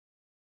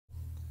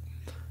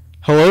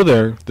Hello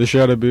there, the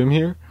Shadow Boom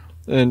here,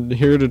 and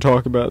here to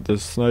talk about the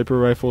sniper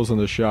rifles and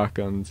the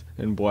shotguns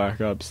in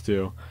Black Ops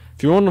 2.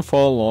 If you want to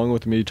follow along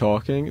with me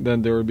talking,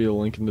 then there will be a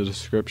link in the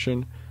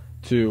description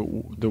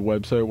to the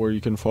website where you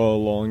can follow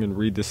along and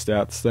read the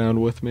stats down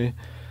with me.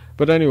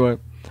 But anyway,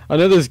 I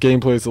know this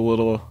gameplay is a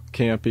little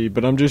campy,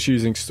 but I'm just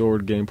using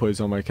stored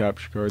gameplays on my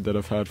capture card that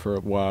I've had for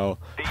a while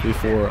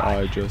before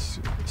I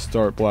just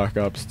start Black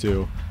Ops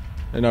 2.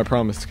 And I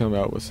promise to come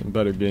out with some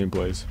better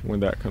gameplays when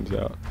that comes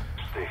out.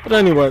 But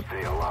anyway,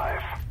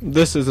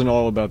 this isn't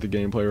all about the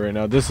gameplay right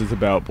now. This is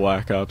about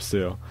Black Ops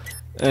 2.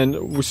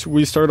 And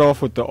we start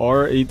off with the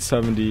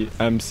R870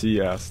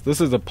 MCS. This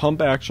is a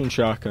pump-action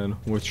shotgun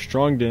with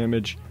strong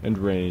damage and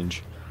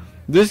range.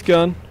 This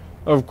gun,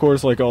 of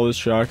course, like all the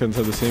shotguns,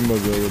 have the same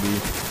mobility.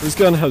 This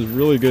gun has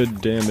really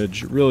good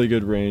damage, really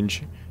good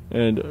range,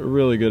 and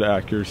really good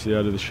accuracy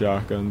out of the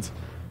shotguns.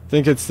 I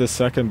think it's the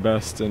second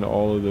best in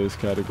all of those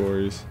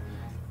categories,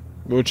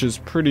 which is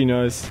pretty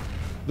nice.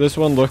 This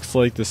one looks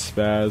like the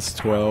Spaz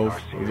 12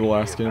 of the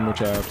last game,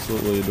 which I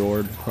absolutely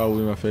adored.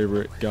 Probably my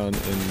favorite gun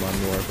in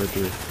Modern Warfare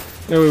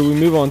 3. Anyway, we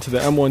move on to the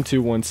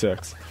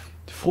M1216.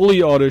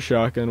 Fully auto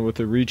shotgun with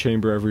a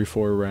rechamber every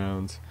 4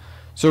 rounds.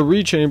 So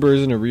rechamber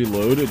isn't a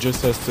reload, it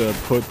just has to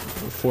put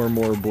 4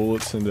 more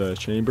bullets in the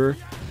chamber.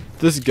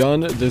 This gun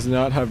does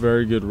not have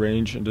very good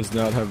range and does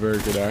not have very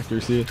good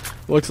accuracy.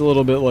 Looks a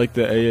little bit like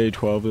the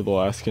AA-12 of the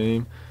last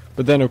game.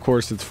 But then of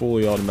course it's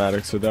fully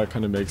automatic, so that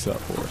kind of makes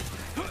up for it.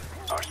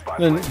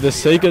 Then the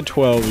Saiga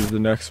 12 is the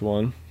next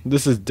one.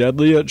 This is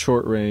deadly at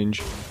short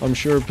range. I'm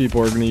sure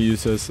people are going to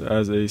use this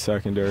as a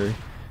secondary.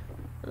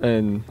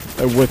 And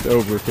with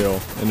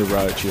overkill and a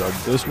riot shield.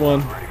 This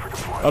one,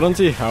 I don't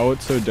see how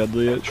it's so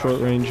deadly at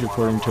short range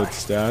according to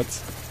its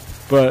stats.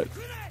 But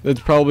it's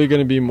probably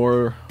going to be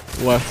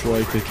less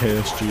like the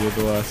KSG of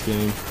the last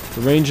game.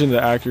 The range and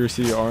the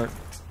accuracy aren't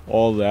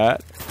all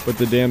that, but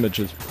the damage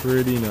is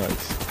pretty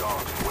nice.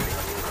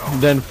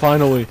 Then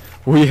finally,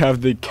 we have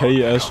the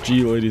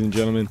KSG, ladies and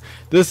gentlemen.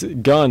 This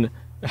gun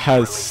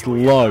has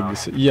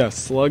slugs. Yes,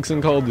 slugs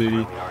in Call of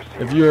Duty.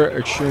 If you're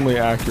extremely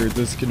accurate,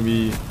 this can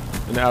be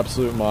an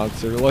absolute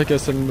monster. Like I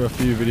said in a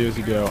few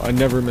videos ago, I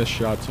never miss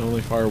shots, I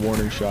only fire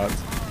warning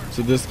shots.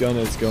 So this gun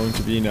is going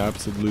to be an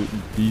absolute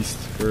beast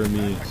for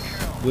me.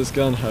 This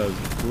gun has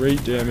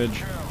great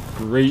damage,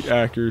 great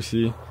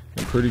accuracy,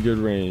 and pretty good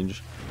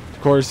range.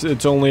 Of course,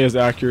 it's only as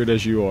accurate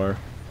as you are.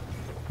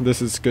 This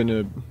is going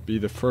to be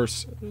the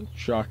first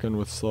shotgun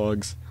with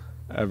slugs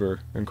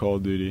ever in Call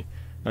of Duty.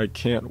 I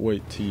can't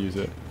wait to use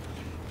it.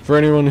 For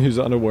anyone who's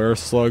unaware,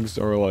 slugs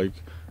are like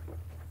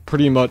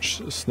pretty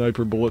much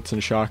sniper bullets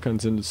and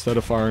shotguns, and instead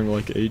of firing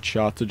like 8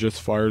 shots, it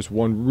just fires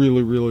one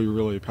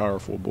really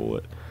powerful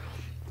bullet.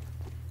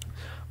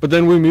 But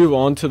then we move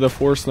on to the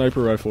 4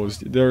 sniper rifles.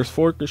 There's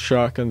 4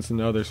 shotguns and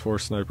now there's 4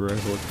 sniper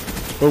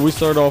rifles. But we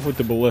start off with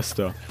the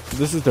Ballista.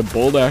 This is the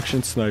bolt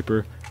action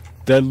sniper.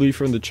 Deadly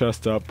from the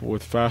chest up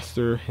with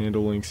faster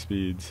handling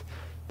speeds.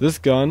 This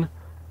gun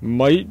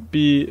might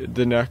be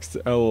the next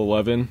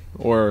L11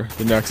 or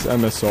the next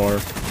MSR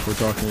if we're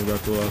talking about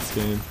the last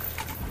game.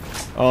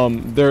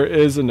 There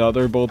is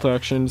another bolt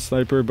action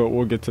sniper, but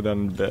we'll get to that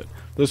in a bit.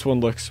 This one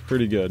looks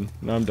pretty good,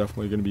 and I'm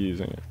definitely going to be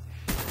using it.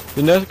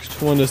 The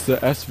next one is the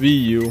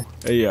SVU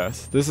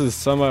AS. This is a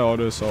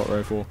semi-auto assault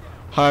rifle,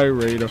 high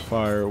rate of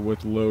fire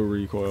with low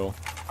recoil.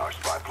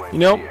 You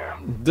know,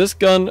 this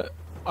gun,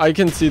 I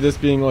can see this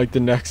being like the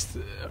next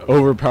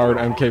overpowered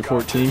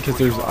MK14 because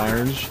there's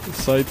iron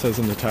sights as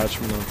an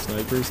attachment on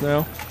snipers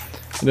now.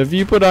 And if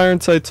you put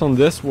iron sights on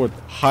this with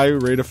high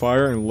rate of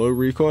fire and low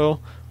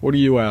recoil, what are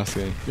you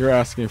asking? You're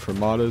asking for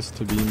modders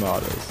to be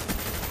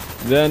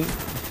modders. Then,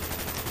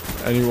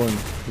 anyone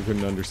who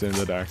couldn't understand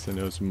that accent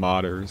knows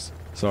modders.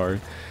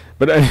 Sorry.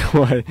 But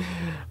anyway,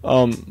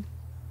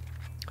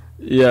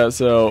 yeah,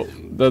 so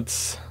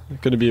that's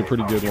going to be a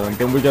pretty good one.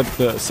 Then we got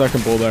the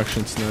second bolt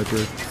action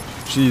sniper.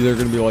 It's either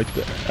going to be like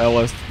the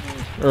LS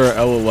or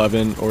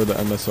L11 or the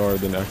MSR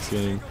the next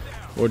game,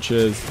 which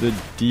is the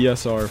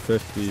DSR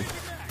 50,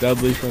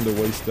 deadly from the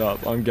waist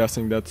up. I'm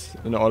guessing that's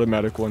an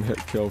automatic one-hit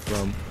kill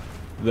from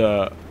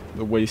the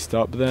waist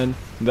up. Then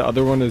the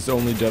other one is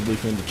only deadly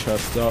from the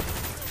chest up,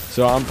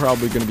 so I'm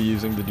probably going to be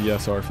using the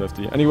DSR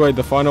 50. Anyway,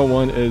 the final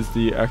one is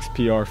the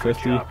XPR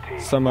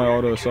 50,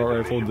 semi-auto assault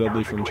rifle,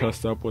 deadly from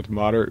chest up with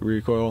moderate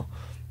recoil.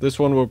 This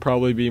one will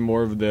probably be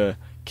more of the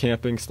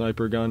camping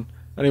sniper gun.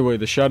 Anyway,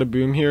 the Shadow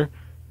Boom here.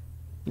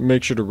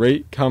 Make sure to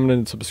rate, comment,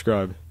 and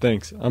subscribe.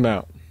 Thanks. I'm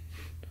out.